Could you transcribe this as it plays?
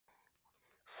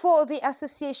For the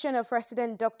Association of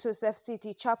Resident Doctors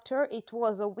FCT chapter, it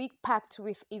was a week packed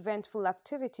with eventful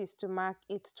activities to mark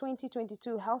its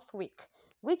 2022 Health Week,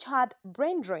 which had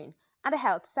brain drain and the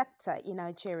health sector in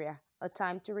Nigeria, a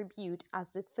time to rebuild as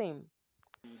the theme.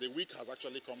 The week has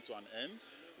actually come to an end.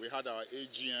 We had our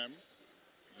AGM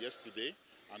yesterday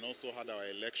and also had our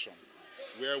election,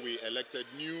 where we elected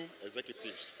new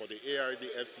executives for the ARD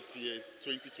FCTA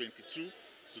 2022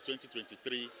 to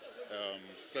 2023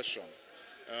 session.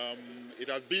 It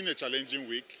has been a challenging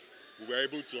week. We were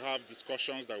able to have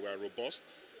discussions that were robust,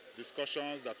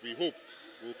 discussions that we hope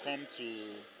will come to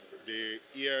the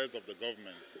ears of the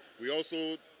government. We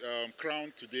also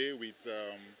crowned today with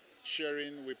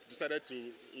sharing. We decided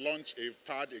to launch a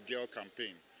Pad a Girl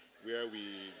campaign, where we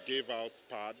gave out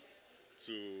pads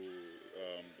to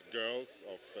girls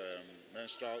of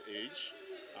menstrual age,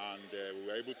 and we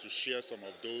were able to share some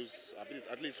of those,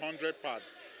 at least 100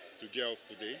 pads to girls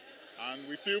today, and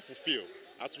we feel fulfilled.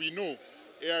 As we know,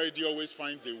 ARD always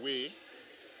finds a way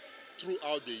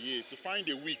throughout the year to find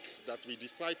a week that we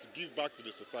decide to give back to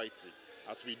the society.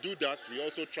 As we do that, we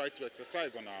also try to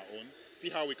exercise on our own, see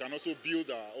how we can also build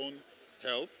our own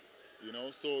health.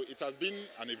 So it has been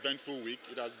an eventful week.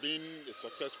 It has been a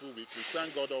successful week. We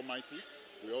thank God Almighty.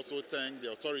 We also thank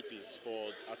the authorities for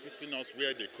assisting us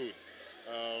where they could.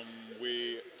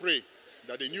 We pray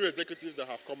that the new executives that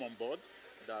have come on board,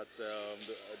 that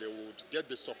they would get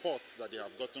the support that they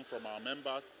have gotten from our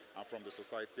members and from the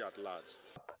society at large.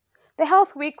 The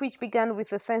Health Week, which began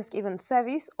with a Thanksgiving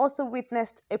service, also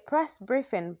witnessed a press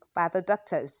briefing by the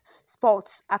doctors,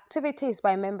 sports activities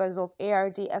by members of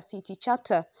ARD FCT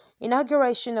chapter,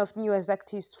 inauguration of new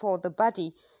executives for the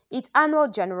body, its annual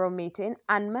general meeting,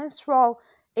 and menstrual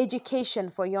education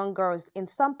for young girls in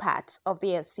some parts of the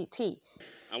FCT.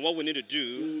 And what we need to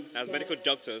do as medical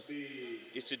doctors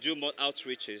is to do more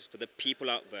outreaches to the people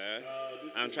out there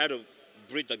and try to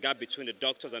bridge the gap between the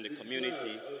doctors and the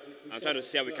community and try to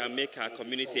see how we can make our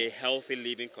community a healthy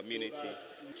living community.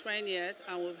 20th,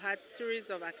 and we've had series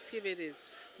of activities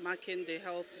marking the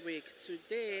Health Week.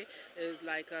 Today is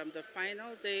like the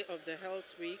final day of the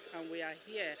Health Week, and we are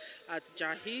here at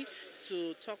Jahi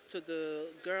to talk to the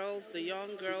girls, the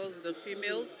young girls, the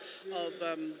females of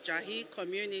Jahi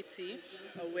community.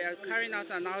 We are carrying out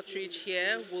an outreach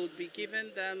here. We'll be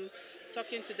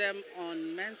talking to them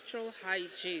on menstrual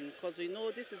hygiene, because we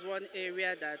know this is one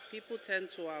area that people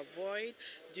tend to avoid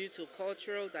due to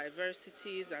cultural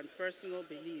diversities and personal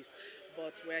beliefs.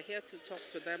 But we're here to talk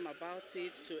to them about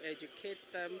it, to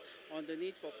educate them on the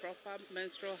need for proper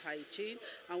menstrual hygiene.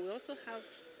 And we also have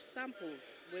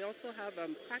samples. We also have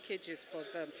packages for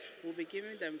them. We'll be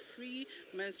giving them free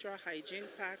menstrual hygiene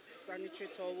packs, sanitary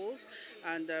towels,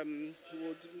 and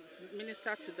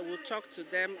we'll talk to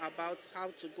them about how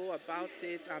to go about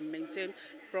it and maintain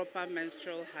proper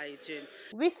menstrual hygiene.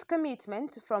 With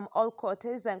commitment from all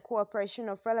quarters and cooperation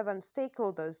of relevant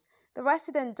stakeholders, the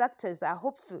resident doctors are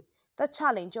hopeful the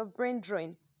challenge of brain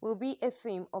drain will be a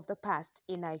theme of the past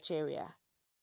in Nigeria.